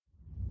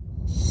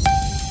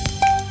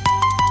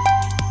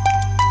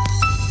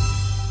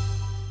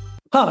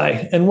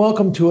Hi, and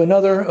welcome to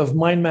another of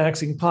Mind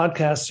Maxing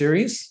podcast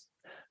series.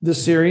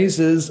 This series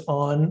is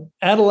on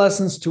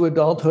adolescence to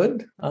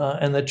adulthood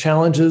and the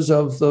challenges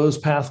of those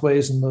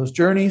pathways and those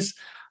journeys.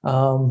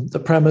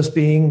 The premise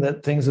being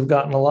that things have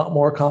gotten a lot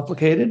more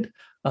complicated,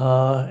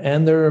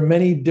 and there are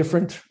many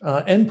different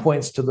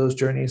endpoints to those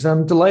journeys.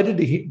 I'm delighted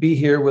to be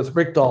here with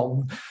Rick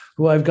Dalton,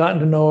 who I've gotten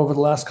to know over the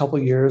last couple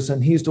of years,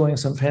 and he's doing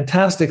some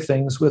fantastic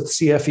things with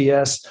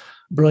CFES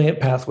Brilliant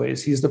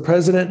Pathways. He's the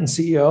president and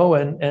CEO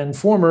and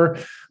former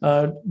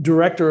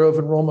director of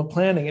enrollment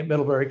planning at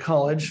Middlebury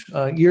College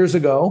years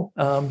ago.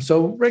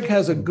 So Rick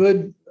has a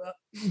good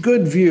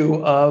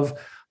view of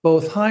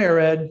both higher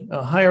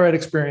ed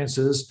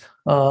experiences,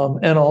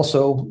 and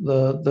also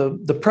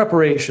the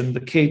preparation, the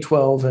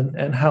K-12,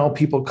 and how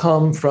people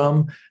come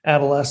from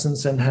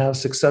adolescence and have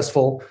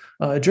successful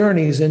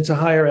journeys into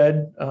higher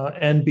ed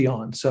and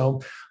beyond.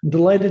 So I'm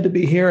delighted to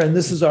be here, and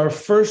this is our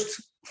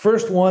first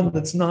one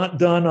that's not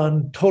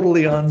done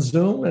totally on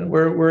Zoom, and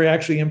we're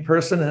actually in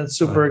person, and it's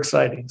super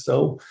exciting.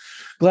 So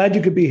glad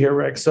you could be here,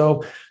 Rick.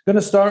 So going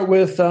to start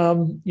with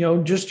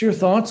just your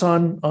thoughts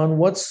on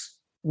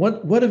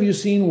what have you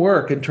seen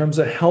work in terms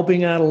of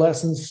helping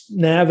adolescents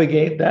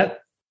navigate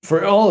that,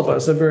 for all of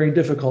us, a very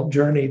difficult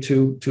journey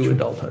to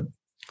adulthood.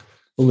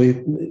 Well,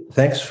 Lee,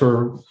 thanks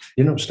for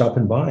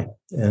stopping by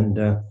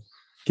and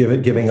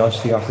giving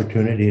us the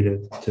opportunity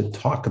to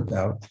talk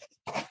about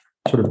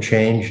sort of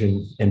change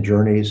and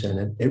journeys,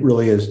 and it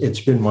really it's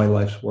been my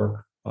life's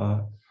work.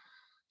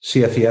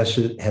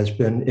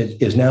 CFES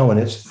is now in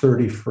its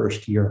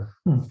 31st year,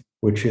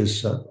 which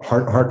is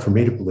hard for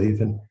me to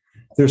believe. And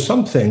there's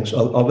some things,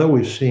 although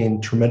we've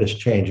seen tremendous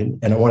change,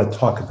 and I want to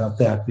talk about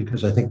that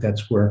because I think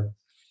that's where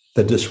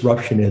the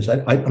disruption is.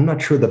 I'm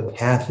not sure the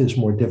path is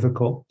more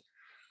difficult.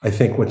 I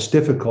think what's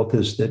difficult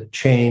is that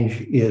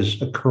change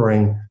is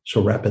occurring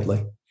so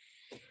rapidly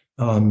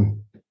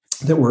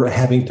that we're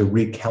having to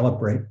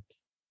recalibrate.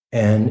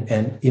 And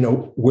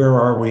where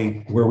are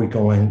we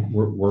going?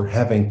 We're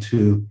having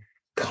to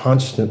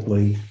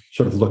constantly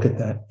sort of look at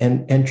that.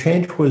 And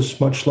change was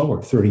much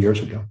slower 30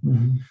 years ago.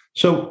 Mm-hmm.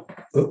 So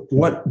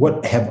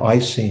what have I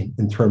seen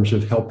in terms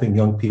of helping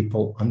young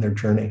people on their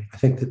journey? I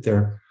think that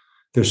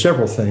there's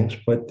several things,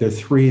 but there are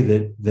three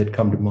that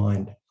come to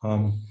mind.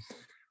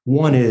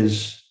 One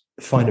is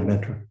find a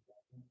mentor,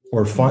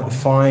 or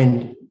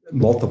find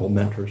multiple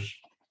mentors,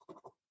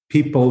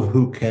 people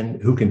who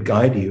can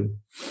guide you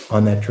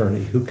on that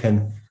journey, who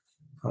can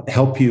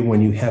help you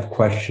when you have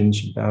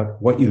questions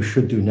about what you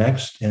should do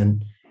next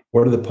and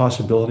what are the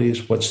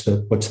possibilities, what's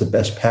the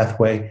best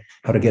pathway,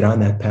 how to get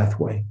on that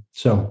pathway.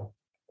 So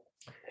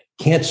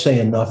can't say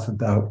enough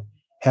about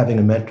having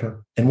a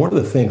mentor. And one of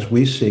the things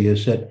we see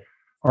is that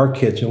our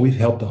kids, and we've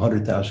helped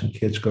 100,000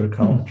 kids go to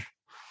college,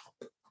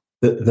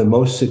 the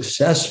most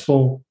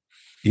successful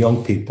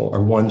young people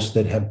are ones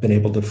that have been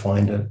able to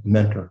find a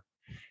mentor.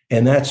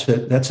 And that's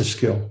a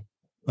skill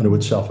unto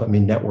itself. I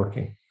mean,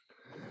 networking.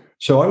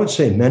 So I would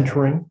say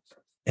mentoring,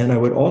 and I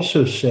would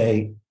also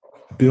say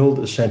build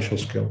essential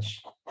skills.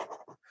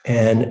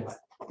 And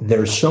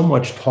there's so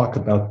much talk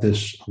about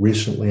this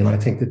recently, and I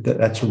think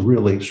that's a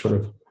really sort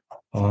of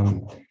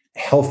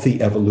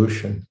healthy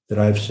evolution that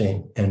I've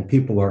seen. And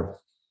people are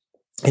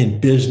in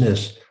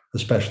business,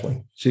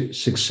 especially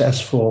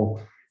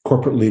successful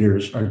corporate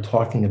leaders, are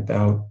talking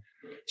about,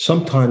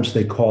 sometimes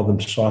they call them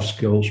soft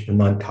skills or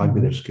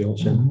non-cognitive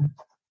skills, and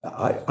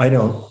I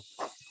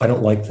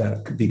don't like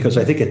that, because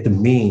I think it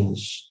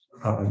demeans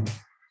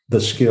the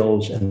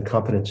skills and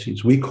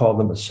competencies. We call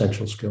them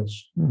essential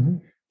skills. Mm-hmm.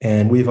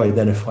 And we've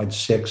identified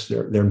 6.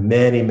 There are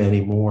many,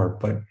 many more.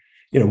 But,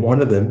 one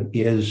of them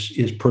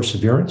is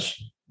perseverance,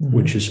 mm-hmm.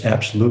 which is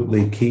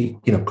absolutely key.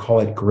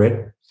 Call it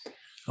grit,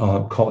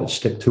 call it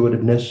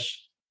stick-to-itiveness.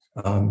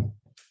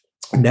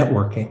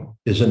 Networking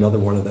is another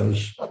one of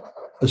those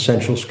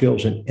essential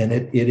skills. And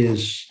it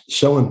is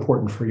so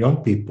important for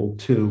young people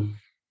to,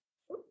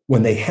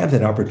 when they have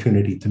that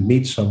opportunity to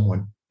meet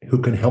someone who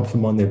can help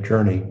them on their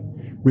journey,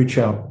 reach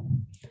out,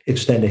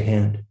 extend a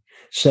hand,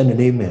 send an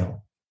email,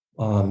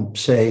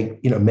 say,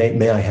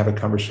 may I have a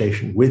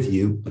conversation with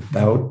you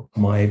about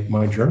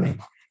my journey?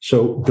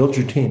 So build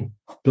your team,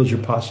 build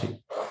your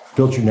posse,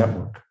 build your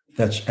network.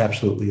 That's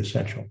absolutely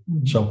essential.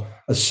 Mm-hmm. So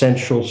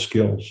essential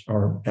skills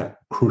are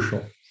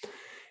crucial.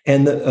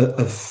 And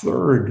a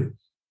third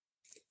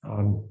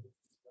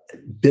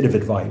bit of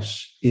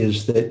advice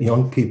is that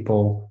young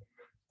people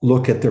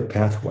look at their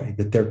pathway,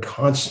 that they're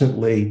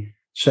constantly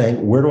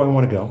saying, where do I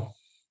want to go?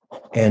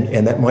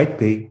 And that might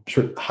be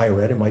sort of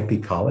higher ed, it might be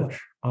college.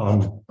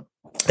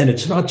 And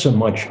it's not so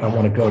much, I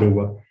want to go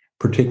to a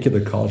particular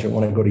college. I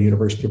want to go to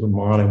University of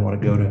Vermont. I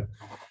want to go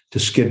to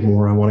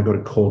Skidmore. I want to go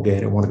to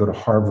Colgate. I want to go to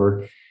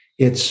Harvard.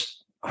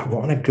 I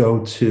want to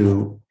go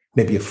to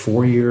maybe a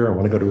 4-year. I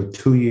want to go to a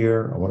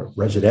 2-year. I want a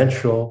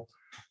residential.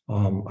 I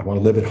want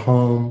to live at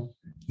home.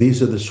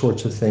 These are the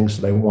sorts of things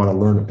that I want to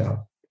learn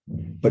about.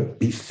 But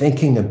be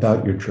thinking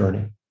about your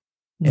journey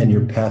and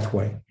your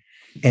pathway.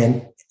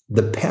 And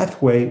the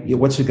pathway,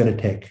 what's it going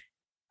to take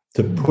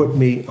to put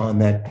me on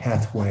that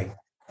pathway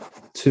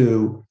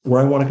to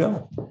where I want to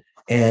go?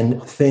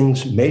 and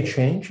things may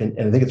change. And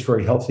I think it's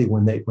very healthy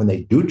when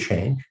they do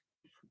change,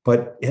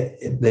 but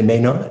they may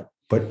not.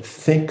 But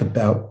think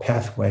about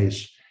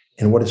pathways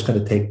and what it's going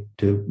to take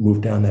to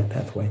move down that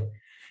pathway.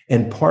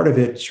 And part of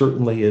it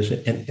certainly is,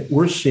 and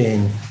we're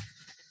seeing,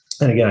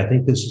 and again, I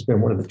think this has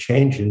been one of the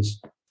changes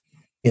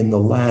in the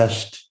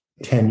last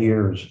 10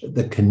 years,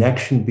 the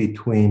connection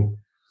between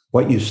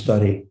what you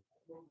study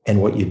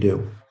and what you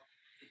do.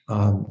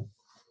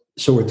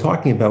 So we're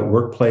talking about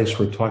workplace,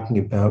 we're talking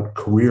about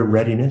career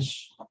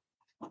readiness,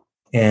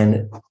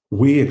 and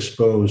we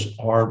expose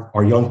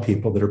our young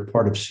people that are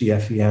part of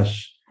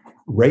CFES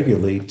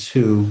regularly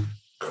to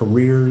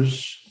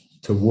careers,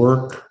 to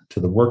work, to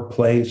the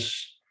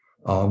workplace,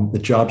 the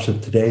jobs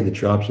of today, the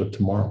jobs of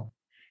tomorrow.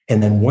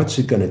 And then what's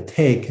it going to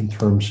take in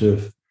terms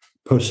of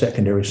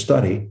post-secondary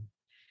study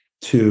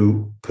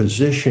to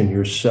position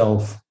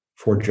yourself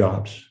for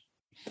jobs?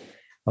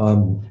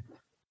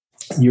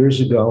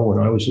 Years ago, when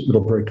I was at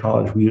Middlebury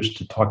College, we used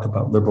to talk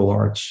about liberal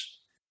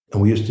arts,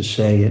 and we used to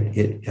say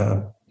it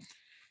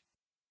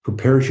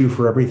prepares you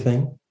for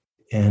everything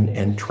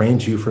and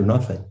trains you for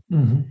nothing.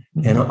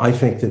 Mm-hmm. And I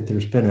think that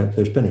there's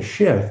been a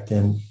shift,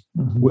 and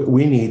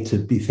we need to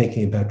be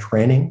thinking about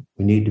training.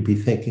 We need to be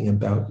thinking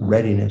about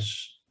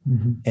readiness,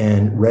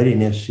 and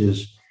readiness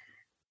is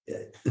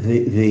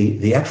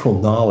the actual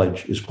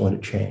knowledge is going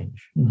to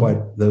change,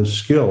 but those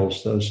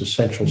skills, those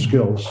essential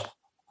skills,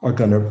 are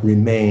going to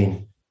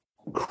remain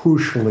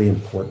crucially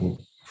important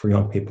for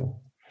young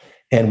people.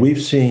 And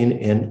we've seen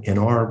in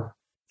our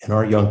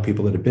young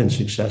people that have been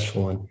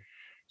successful, and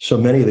so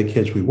many of the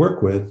kids we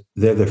work with,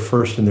 they're the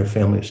first in their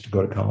families to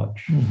go to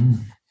college.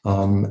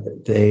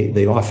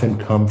 They often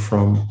come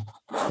from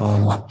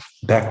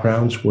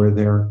backgrounds where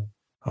there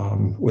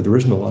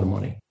isn't a lot of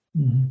money.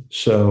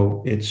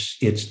 So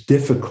it's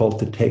difficult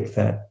to take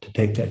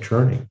that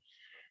journey.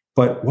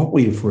 But what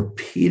we've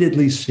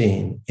repeatedly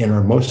seen in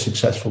our most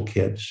successful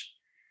kids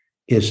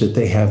is that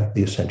they have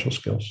the essential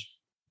skills.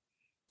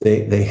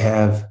 They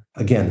have,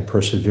 again,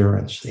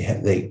 perseverance.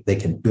 They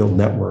can build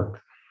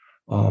network.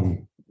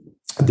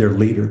 They're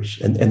leaders,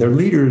 and they're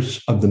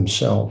leaders of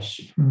themselves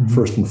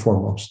first and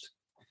foremost.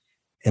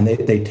 And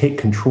they take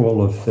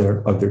control of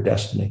their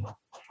destiny,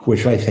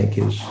 which I think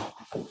is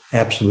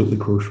absolutely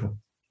crucial.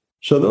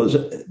 So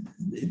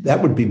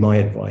that would be my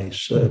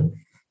advice.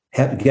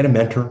 Get a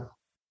mentor.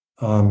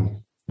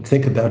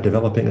 Think about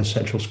developing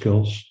essential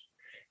skills,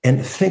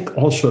 and think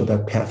also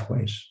about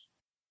pathways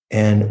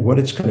and what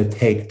it's going to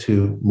take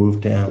to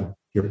move down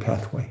your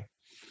pathway.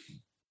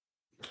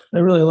 I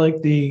really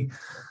like the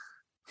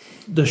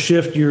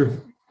shift you're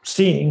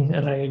seeing,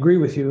 and I agree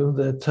with you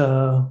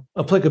that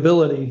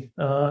applicability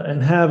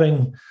and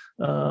having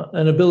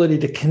an ability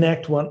to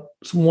connect what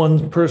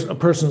a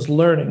person's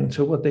learning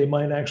to what they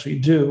might actually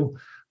do.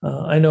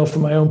 I know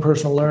from my own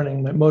personal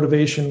learning, my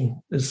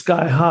motivation is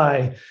sky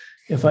high.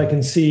 If I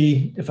can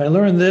see, if I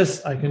learn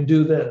this, I can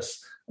do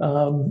this.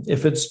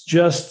 If it's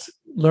just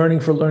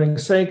learning for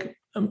learning's sake,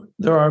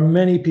 there are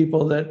many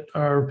people that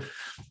are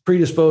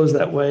predisposed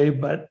that way,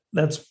 but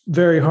that's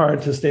very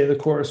hard to stay the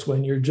course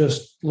when you're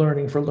just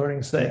learning for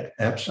learning's sake.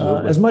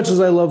 Absolutely. As much as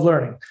I love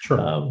learning, sure.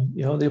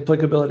 The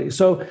applicability.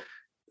 So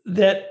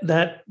that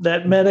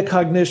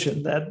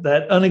metacognition,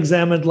 that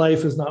unexamined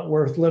life is not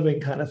worth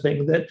living kind of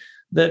thing,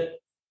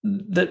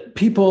 that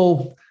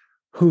people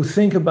who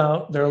think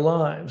about their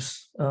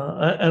lives,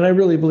 and I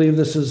really believe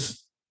this is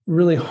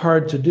really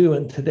hard to do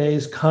in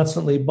today's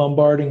constantly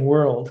bombarding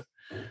world,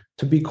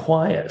 to be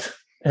quiet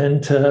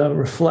and to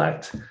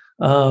reflect.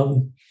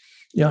 How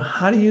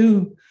do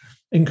you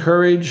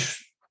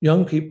encourage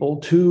young people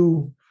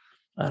to,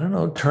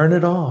 turn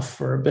it off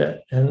for a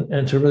bit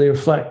and to really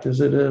reflect?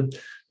 Do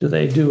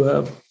they do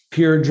a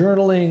peer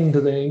journaling?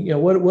 Do they,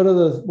 what are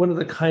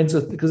the kinds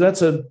of, because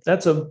that's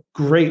a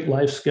great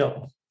life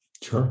skill.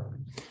 Sure.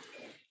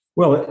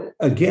 Well,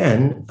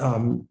 again,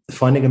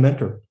 finding a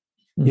mentor,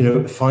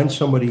 find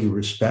somebody you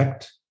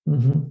respect,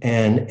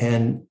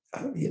 and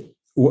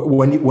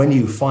when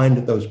you find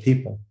those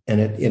people,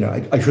 and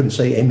I shouldn't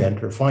say a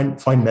mentor,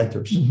 find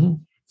mentors,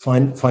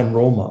 find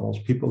role models,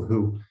 people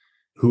who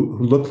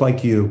look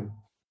like you,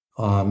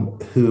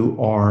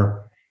 who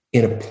are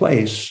in a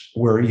place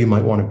where you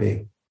might want to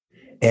be.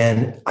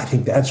 And I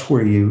think that's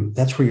where you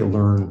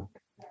learn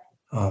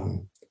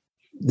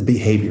the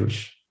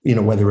behaviors,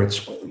 whether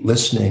it's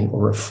listening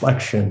or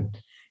reflection.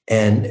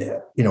 And,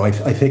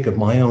 I think of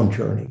my own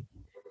journey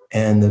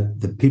and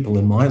the people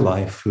in my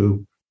life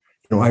who,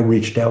 I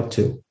reached out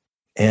to,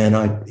 and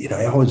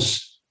I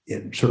always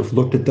sort of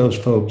looked at those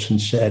folks and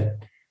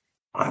said,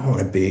 I want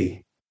to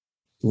be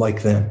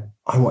like them.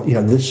 I want,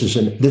 this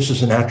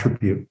is an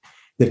attribute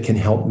that can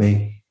help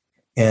me.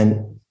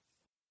 And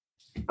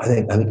I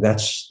think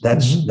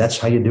that's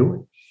how you do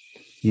it.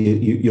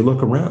 You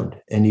look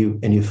around and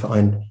you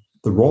find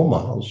the role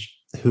models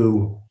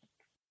who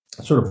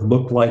sort of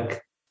look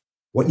like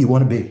what you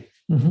want to be.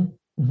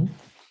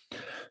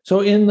 So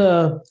in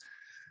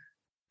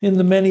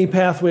the many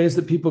pathways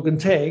that people can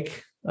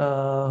take,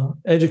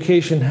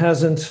 education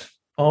hasn't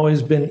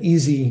always been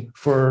easy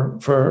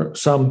for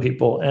some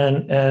people.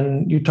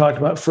 And you talked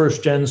about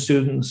first gen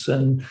students,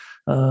 and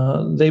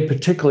they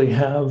particularly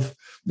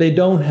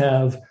don't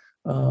have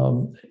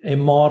a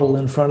model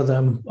in front of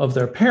them of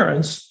their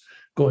parents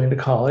going to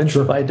college.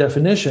 Sure. By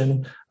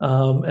definition,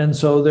 and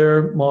so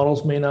their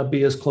models may not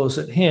be as close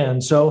at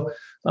hand. So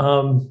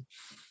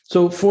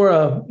for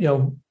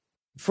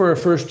a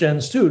first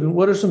gen student,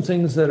 what are some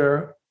things that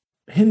are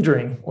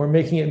hindering or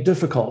making it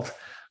difficult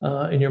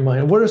in your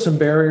mind? What are some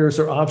barriers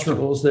or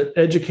obstacles that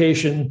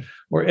education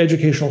or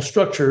educational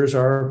structures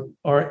are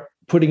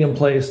putting in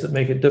place that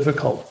make it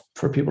difficult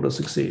for people to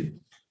succeed?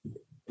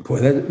 Boy,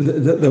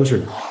 those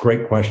are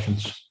great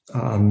questions.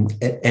 And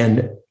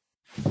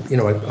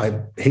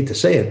I hate to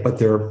say it, but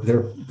there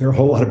are a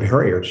whole lot of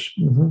barriers.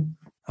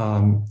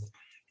 Mm-hmm.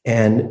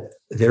 And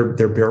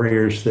they're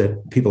barriers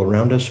that people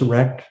around us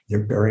erect. They're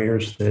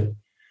barriers that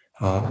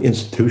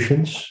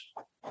institutions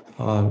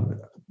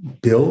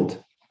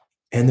build,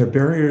 and they're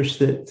barriers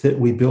that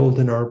we build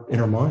in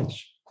our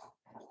minds.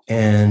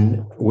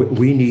 And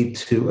we need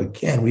to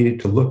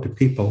look to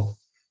people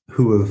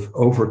who have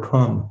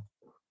overcome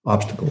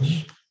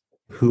obstacles,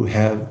 who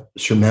have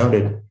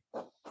surmounted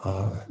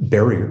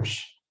barriers,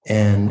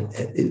 and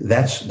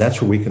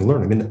that's where we can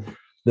learn. I mean,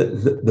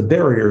 the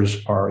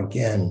barriers are,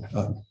 again,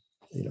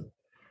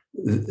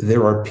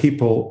 there are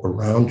people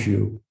around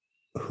you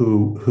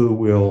who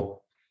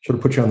will sort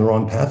of put you on the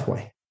wrong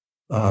pathway,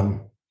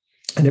 and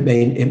it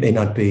may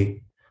not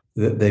be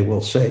that they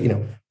will say,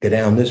 get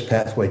down this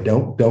pathway,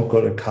 don't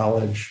go to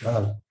college,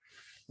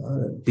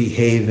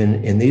 behave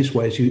in these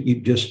ways.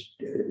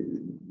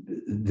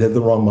 They're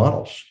the wrong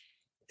models,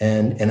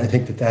 and I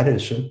think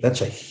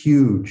that's a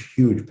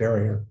huge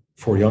barrier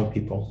for young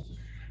people.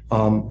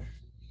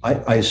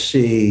 I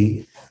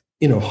see,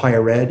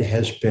 higher ed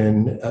has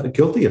been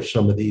guilty of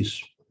some of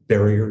these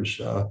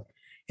barriers,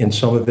 and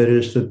some of it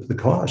is the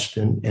cost,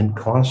 and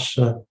costs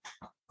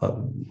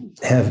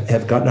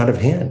have gotten out of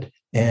hand,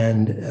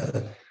 and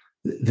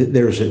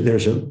there's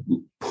a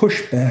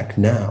pushback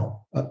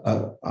now,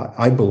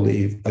 I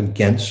believe,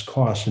 against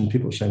costs, and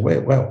people are saying,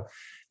 well,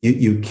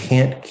 you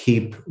can't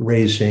keep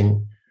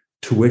raising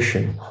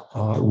tuition,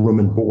 room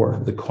and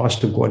board, the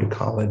cost of going to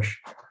college,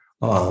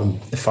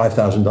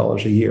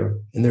 $5,000 a year,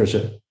 and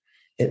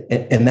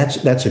and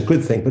that's a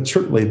good thing, but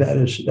certainly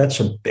that's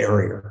a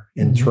barrier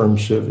in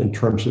terms of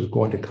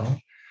going to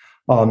college.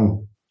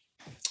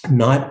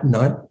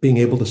 Not being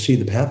able to see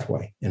the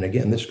pathway, and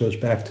again, this goes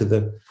back to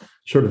the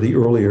sort of the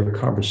earlier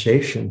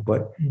conversation,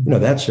 but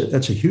that's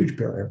a huge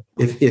barrier.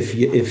 If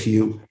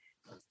you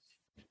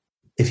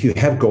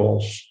have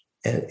goals,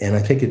 and I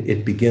think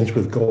it begins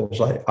with goals.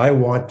 I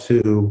want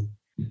to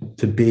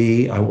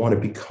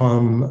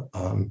become,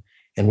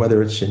 and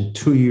whether it's in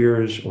 2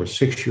 years or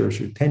 6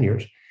 years or 10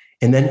 years,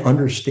 and then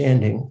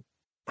understanding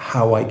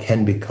how I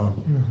can become.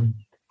 Mm-hmm.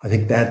 I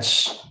think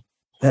that's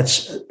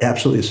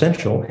absolutely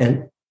essential.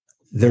 And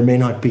there may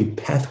not be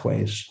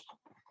pathways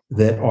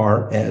that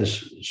are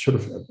as sort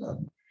of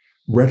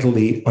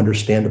readily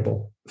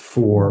understandable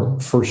for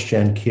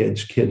first-gen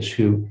kids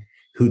who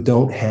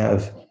don't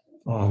have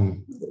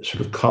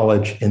sort of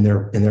college in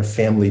their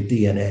family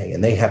DNA,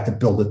 and they have to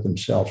build it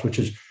themselves,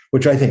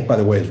 which I think, by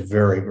the way, is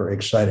very, very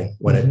exciting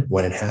when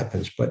it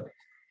happens. But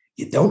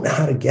you don't know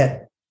how to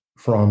get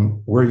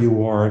from where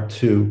you are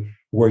to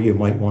where you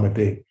might want to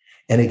be.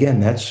 And again,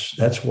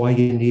 that's why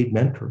you need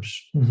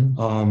mentors.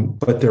 Mm-hmm.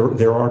 But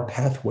there are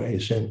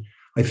pathways, and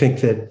I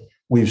think that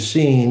we've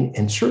seen,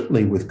 and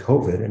certainly with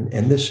COVID,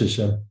 and this is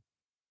a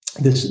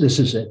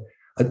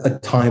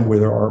time where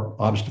there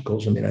are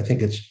obstacles. I mean, I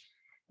think it's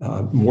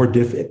more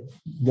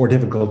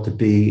difficult to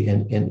be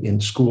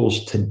in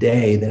schools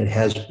today than it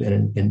has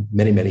been in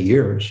many, many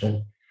years.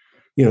 And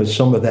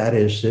some of that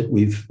is that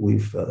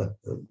we've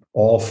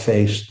all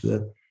faced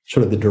the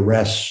sort of the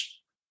duress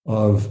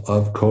of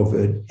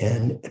COVID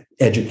and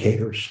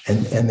educators,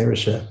 and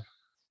there's a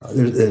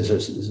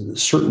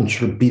certain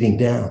sort of beating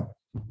down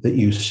that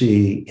you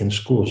see in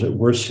schools, that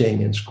we're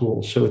seeing in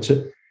schools. So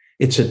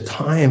it's a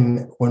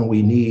time when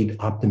we need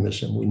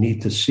optimism. We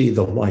need to see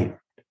the light.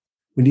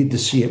 We need to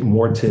see it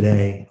more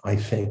today, I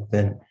think,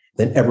 than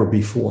ever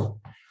before.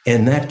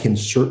 And that can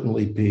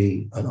certainly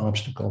be an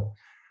obstacle.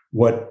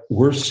 What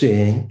we're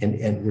seeing,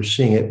 and we're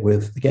seeing it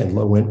with, again,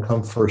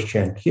 low-income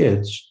first-gen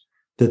kids,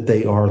 that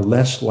they are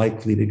less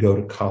likely to go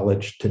to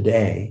college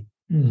today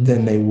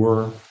than they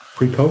were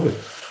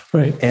pre-COVID.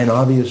 Right. And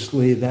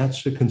obviously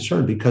that's a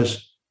concern,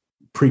 because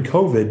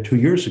pre-COVID 2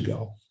 years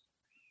ago,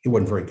 it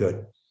wasn't very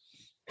good.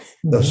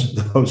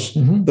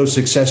 Those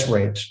success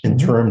rates in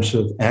terms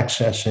of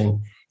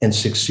accessing and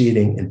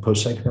succeeding in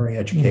post-secondary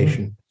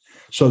education.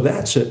 So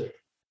that's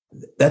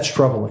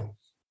troubling.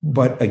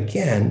 But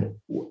again,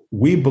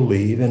 we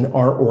believe, and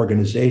our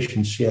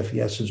organization,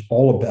 CFES, is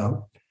all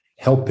about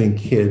helping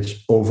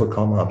kids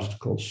overcome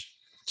obstacles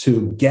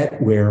to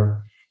get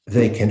where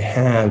they can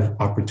have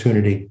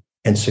opportunity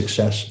and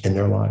success in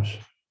their lives.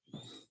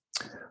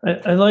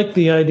 I like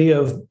the idea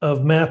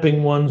of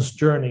mapping one's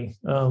journey.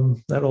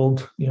 That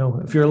old,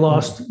 if you're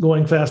lost,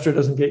 going faster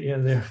doesn't get you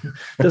in there,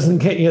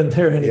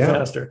 any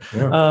faster.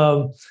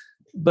 Yeah.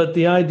 But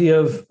the idea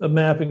of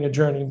mapping a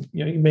journey,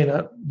 you may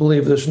not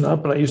believe this or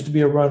not, but I used to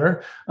be a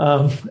runner,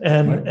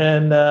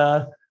 and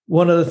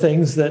one of the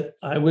things that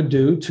I would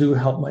do to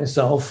help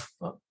myself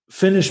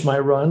finish my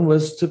run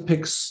was to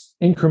pick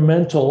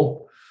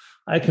incremental.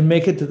 I can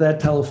make it to that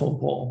telephone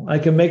pole. I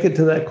can make it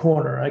to that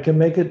corner. I can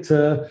make it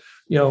to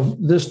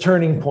this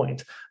turning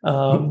point.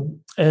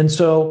 And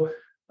so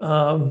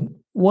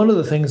one of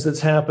the things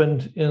that's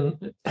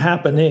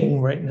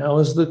happening right now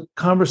is the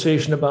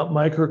conversation about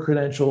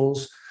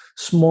micro-credentials,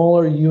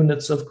 smaller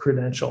units of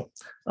credential.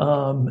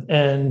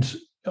 And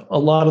a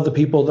lot of the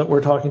people that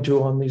we're talking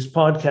to on these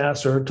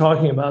podcasts are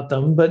talking about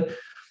them. But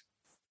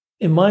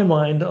in my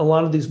mind, a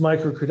lot of these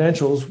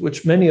micro-credentials,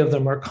 which many of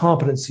them are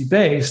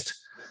competency-based,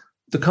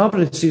 the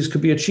competencies could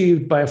be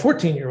achieved by a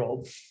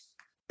 14-year-old.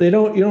 You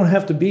don't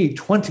have to be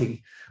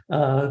 20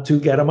 to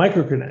get a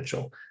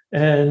micro-credential.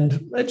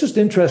 And I'm just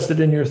interested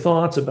in your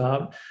thoughts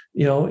about,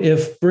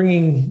 if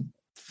bringing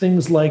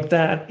things like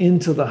that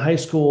into the high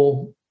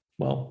school,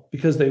 well,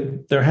 because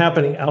they're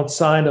happening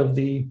outside of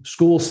the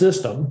school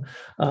system,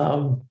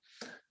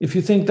 if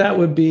you think that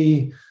would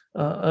be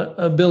an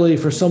ability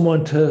for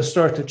someone to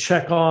start to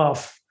check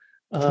off,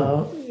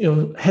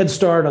 head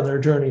start on their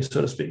journey,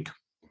 so to speak.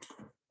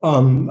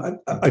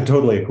 I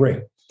totally agree,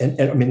 and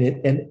I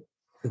mean, and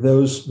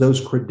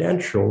those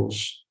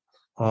credentials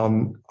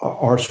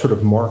are sort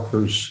of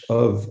markers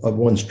of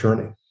one's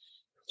journey.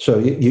 So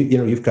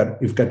you've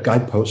got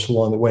guideposts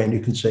along the way, and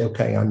you can say,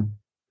 okay,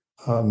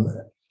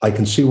 I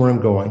can see where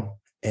I'm going,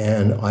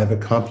 and I've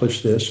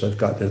accomplished this. I've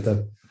got to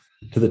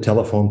the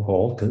telephone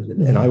pole,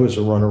 and I was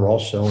a runner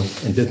also,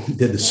 and did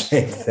the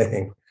same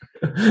thing.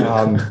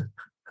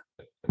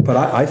 But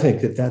I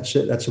think that's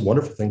it. That's a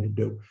wonderful thing to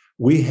do.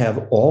 We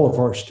have all of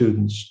our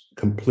students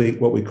complete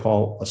what we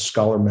call a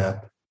scholar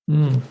map.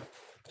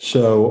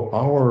 So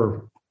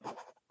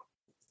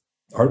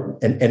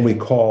and we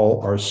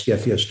call our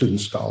CFES student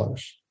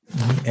scholars,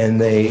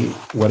 and they,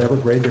 whatever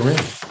grade they're in,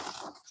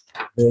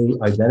 they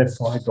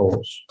identify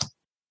goals,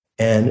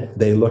 and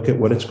they look at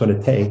what it's going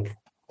to take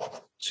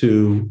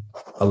to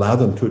allow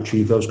them to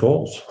achieve those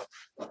goals.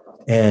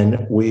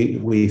 And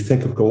we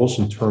think of goals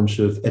in terms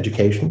of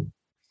education,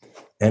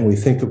 and we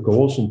think of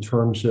goals in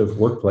terms of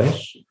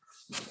workplace.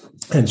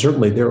 And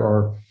certainly there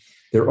are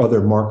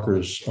other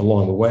markers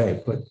along the way,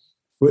 but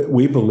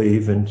we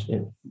believe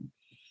in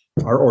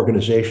our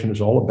organization is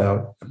all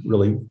about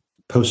really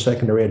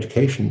post-secondary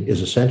education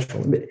is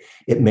essential.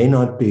 It may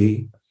not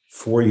be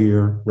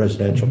 4-year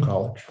residential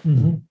college.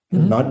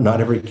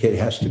 Not every kid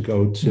has to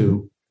go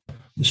to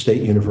the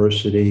State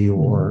University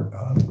or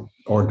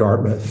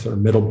Dartmouth or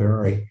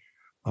Middlebury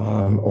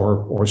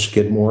or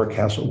Skidmore,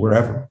 Castle,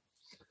 wherever.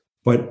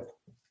 But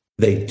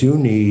they do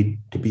need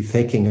to be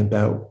thinking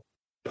about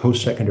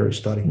post-secondary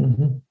study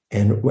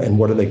and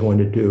what are they going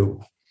to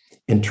do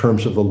in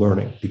terms of the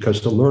learning,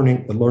 because the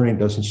learning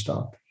doesn't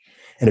stop.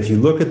 And if you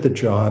look at the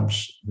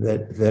jobs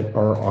that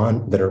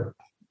are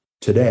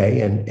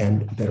today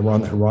and that are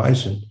on the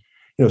horizon,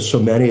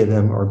 so many of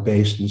them are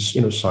based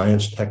in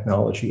science,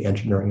 technology,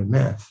 engineering, and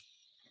math.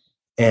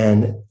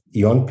 And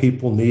young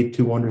people need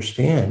to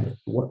understand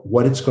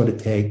what it's going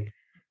to take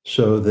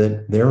so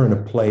that they're in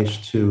a place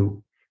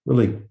to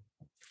really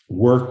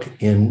work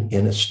in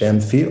a STEM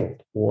field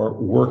or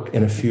work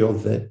in a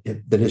field that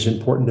is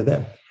important to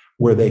them,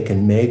 where they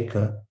can make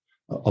a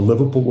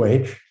livable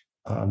wage.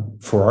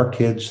 For our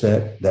kids,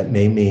 that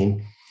may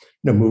mean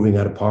moving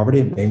out of poverty.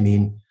 It may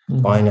mean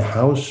buying a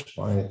house,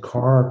 buying a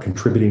car,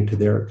 contributing to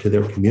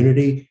their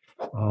community,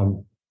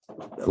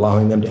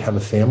 allowing them to have a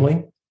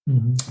family.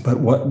 But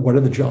what are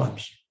the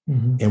jobs,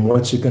 and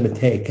what's it going to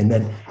take? And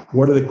then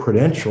what are the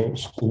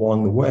credentials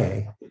along the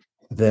way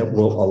that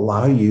will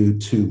allow you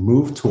to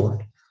move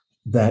toward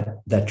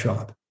that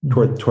job,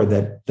 toward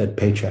that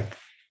paycheck?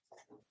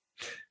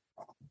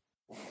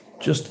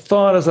 Just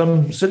thought as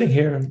I'm sitting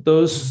here,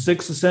 those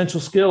 6 essential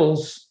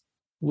skills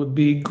would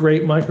be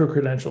great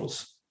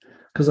micro-credentials,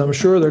 because I'm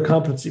sure they're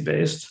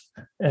competency-based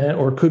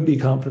or could be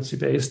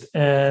competency-based.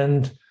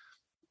 And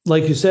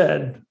like you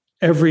said,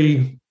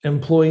 every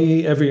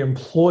employee, every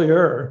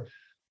employer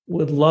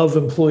would love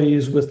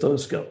employees with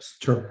those skills.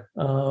 Sure.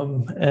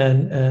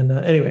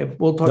 Anyway,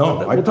 we'll talk about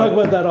that. We'll talk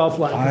about that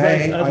offline.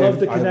 I'd love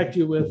to connect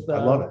you with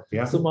I love it.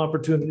 Yeah. Some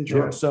opportunities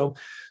Sure. there. So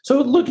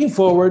looking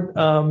forward,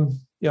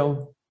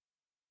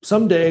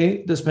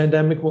 someday this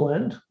pandemic will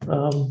end.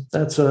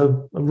 That's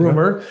a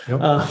rumor. Yep.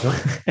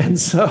 And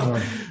so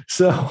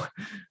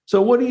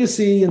what do you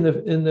see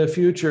in the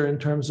future in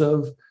terms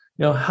of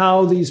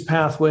how these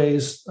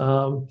pathways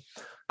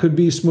could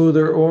be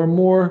smoother or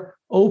more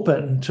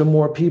open to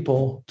more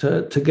people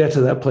to get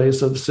to that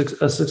place of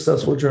a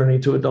successful journey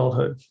to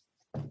adulthood?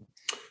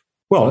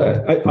 Well,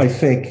 I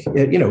think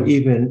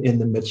even in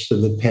the midst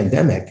of the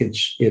pandemic,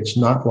 it's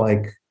not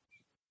like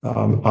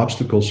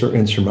obstacles are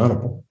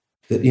insurmountable.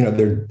 That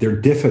they're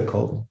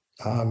difficult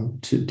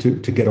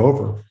to get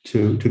over,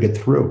 to get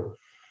through.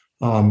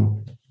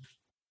 And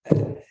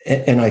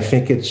I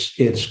think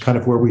it's kind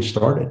of where we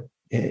started.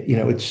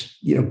 It's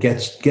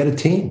get a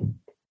team,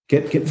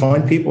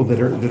 find people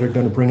that are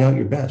going to bring out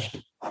your best,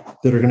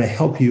 that are going to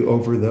help you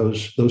over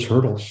those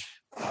hurdles.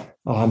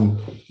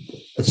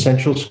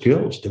 Essential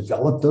skills,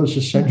 develop those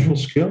essential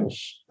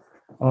skills.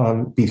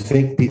 Be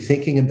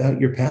thinking about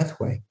your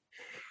pathway.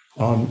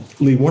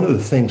 Lee, one of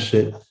the things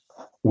that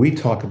we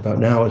talk about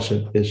now is a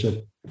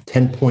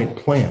 10-point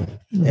plan,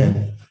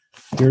 and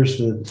here's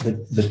the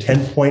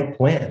 10-point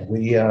plan.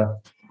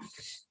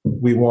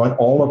 We want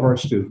all of our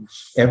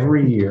students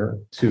every year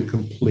to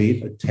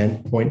complete a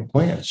 10-point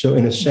plan. So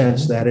in a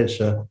sense, that's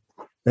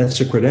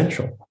a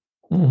credential,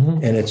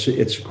 and it's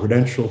a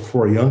credential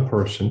for a young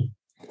person,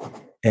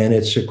 and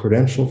it's a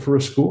credential for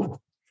a school.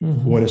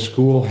 When a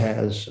school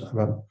has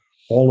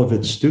all of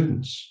its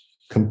students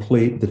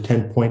complete the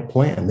 10-point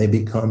plan, they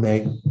become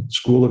a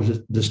school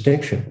of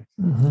distinction.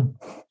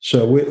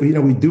 So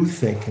we do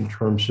think in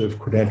terms of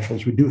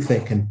credentials. We do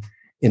think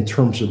in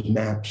terms of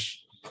maps.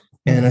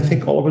 And I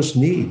think all of us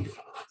need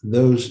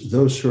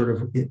those sort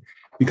of,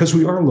 because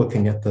we are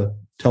looking at the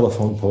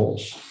telephone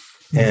poles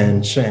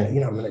and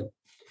saying, I'm going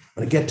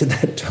to get to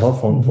that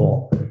telephone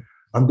pole.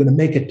 I'm going to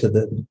make it to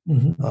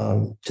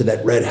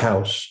that red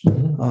house.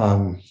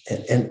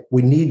 And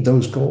we need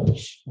those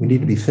goals. We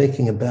need to be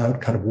thinking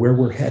about kind of where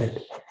we're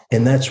headed.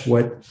 And that's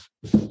what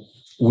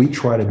we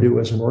try to do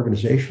as an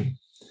organization.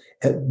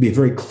 Be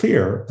very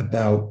clear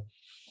about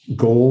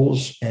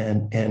goals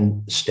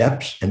and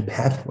steps and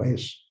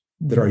pathways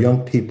that our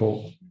young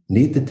people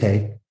need to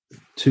take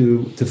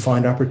to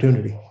find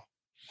opportunity.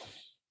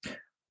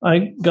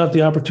 I got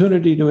the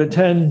opportunity to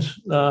attend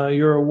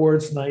your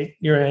awards night,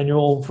 your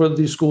annual, for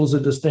these schools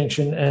of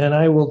distinction. And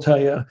I will tell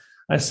you,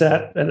 I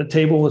sat at a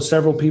table with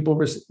several people.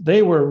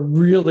 They were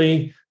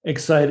really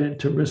excited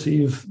to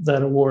receive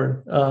that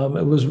award.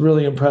 It was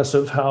really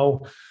impressive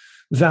how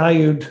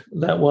valued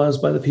that was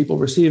by the people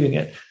receiving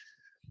it.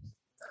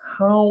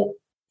 How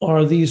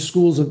are these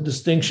schools of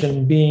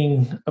distinction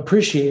being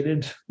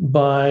appreciated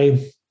by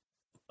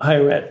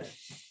higher ed?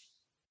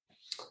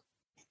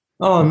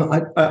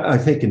 I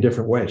think in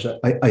different ways.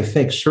 I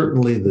think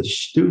certainly the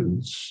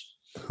students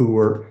who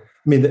are,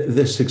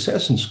 the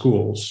success in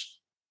schools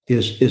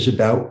is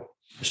about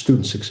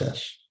student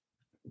success.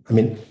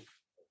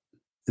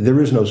 There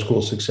is no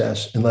school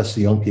success unless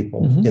the young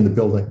people in the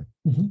building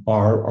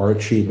are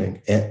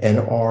achieving and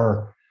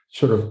are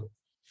sort of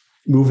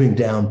moving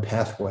down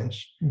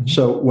pathways.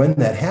 So when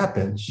that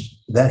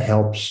happens, that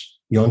helps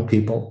young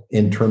people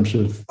in terms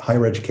of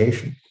higher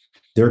education.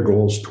 Their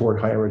goals toward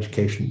higher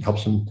education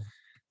helps them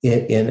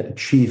in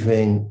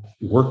achieving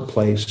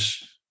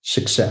workplace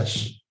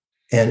success.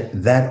 And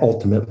that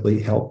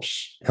ultimately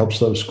helps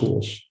those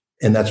schools.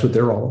 And that's what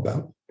they're all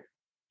about.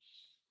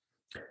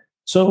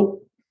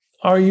 So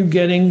are you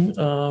getting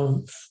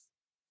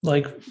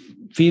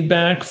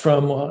feedback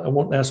from, I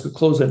won't ask a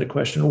closed-ended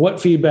question, what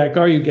feedback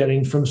are you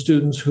getting from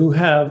students who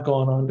have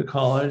gone on to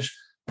college,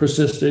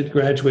 persisted,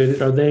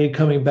 graduated? Are they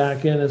coming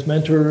back in as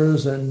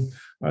mentors, and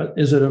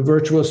is it a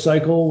virtuous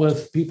cycle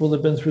with people that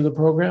have been through the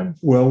program?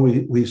 Well,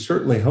 we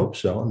certainly hope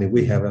so.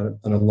 We have an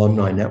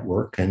alumni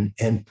network,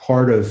 and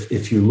part of,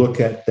 if you look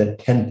at that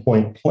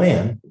 10-point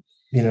plan,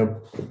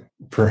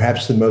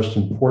 perhaps the most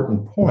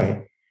important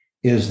point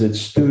is that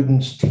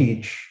students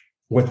teach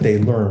what they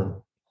learn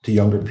to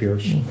younger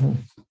peers.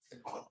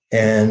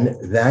 And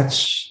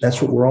that's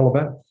what we're all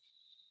about.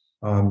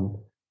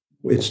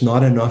 It's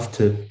not enough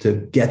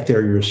to get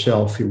there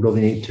yourself. You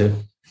really need to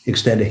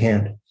extend a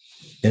hand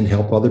and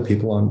help other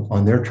people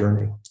on their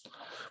journey.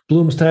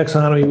 Bloom's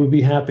taxonomy would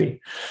be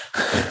happy.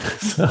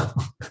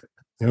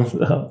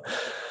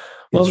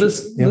 Well,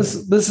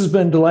 this has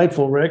been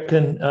delightful, Rick.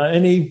 And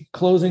any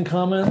closing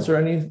comments or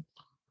any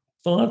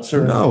thoughts?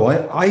 Or no,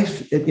 I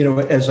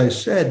as I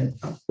said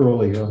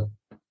earlier,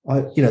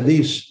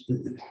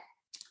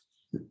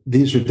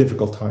 these are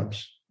difficult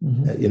times.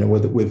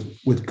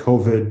 With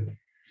COVID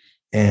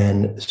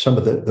and some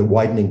of the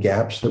widening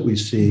gaps that we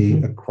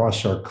see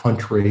across our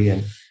country,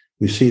 and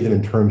we see them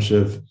in terms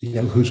of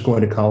who's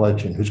going to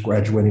college and who's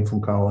graduating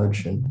from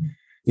college, and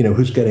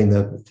who's getting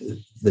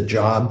the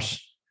jobs.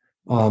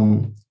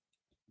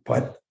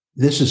 But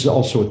this is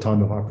also a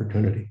time of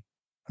opportunity.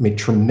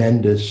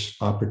 Tremendous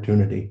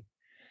opportunity.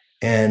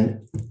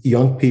 And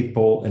young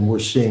people, and we're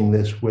seeing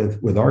this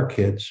with our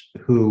kids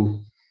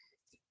who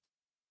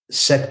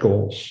set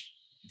goals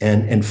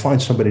and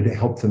find somebody to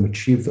help them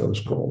achieve those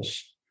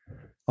goals.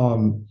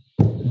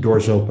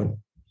 Doors open,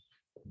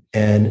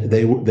 and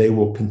they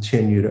will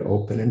continue to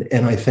open.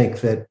 And I think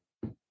that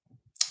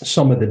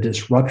some of the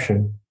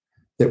disruption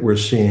that we're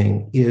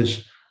seeing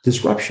is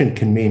disruption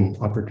can mean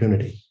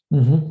opportunity.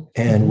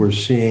 And we're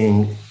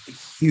seeing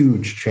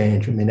huge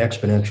change.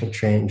 Exponential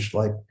change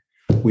like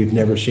we've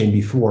never seen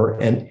before.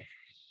 And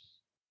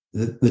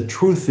the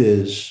truth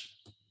is,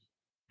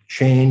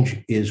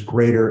 change is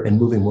greater and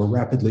moving more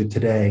rapidly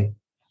today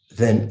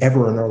than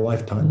ever in our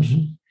lifetimes.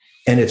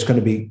 And it's going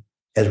to be,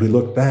 as we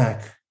look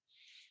back,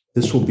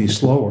 this will be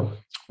slower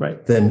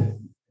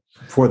than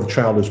before the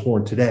child is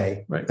born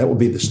today. Right. That will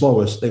be the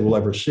slowest they will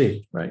ever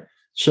see. Right.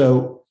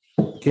 So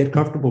get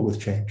comfortable with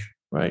change.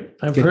 Right.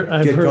 I've heard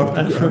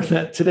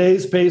that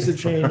today's pace of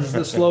change is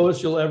the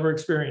slowest you'll ever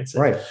experience it.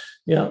 Right.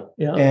 Yeah.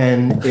 Yeah.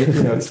 And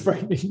It's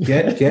frightening.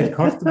 get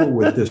comfortable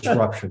with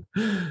disruption.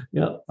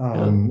 Yeah.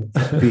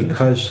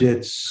 Because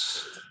it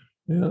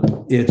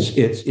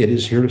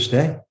is here to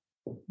stay.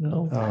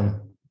 No.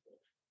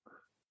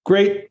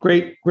 Great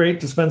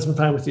to spend some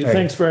time with you. Hey.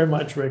 Thanks very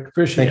much, Rick.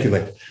 Appreciate it. Thank you,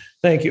 Lee.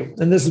 Thank you.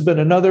 And this has been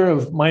another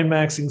of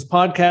MindMaxing's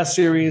podcast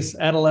series,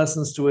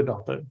 Adolescence to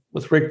Adulthood,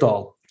 with Rick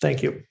Dahl.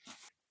 Thank you.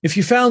 If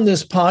you found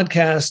this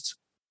podcast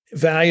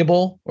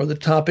valuable or the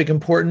topic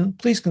important,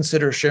 please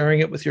consider sharing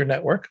it with your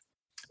network.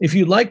 If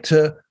you'd like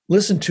to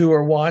listen to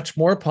or watch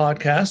more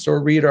podcasts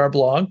or read our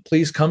blog,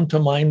 please come to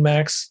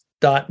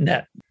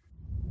mindmax.net.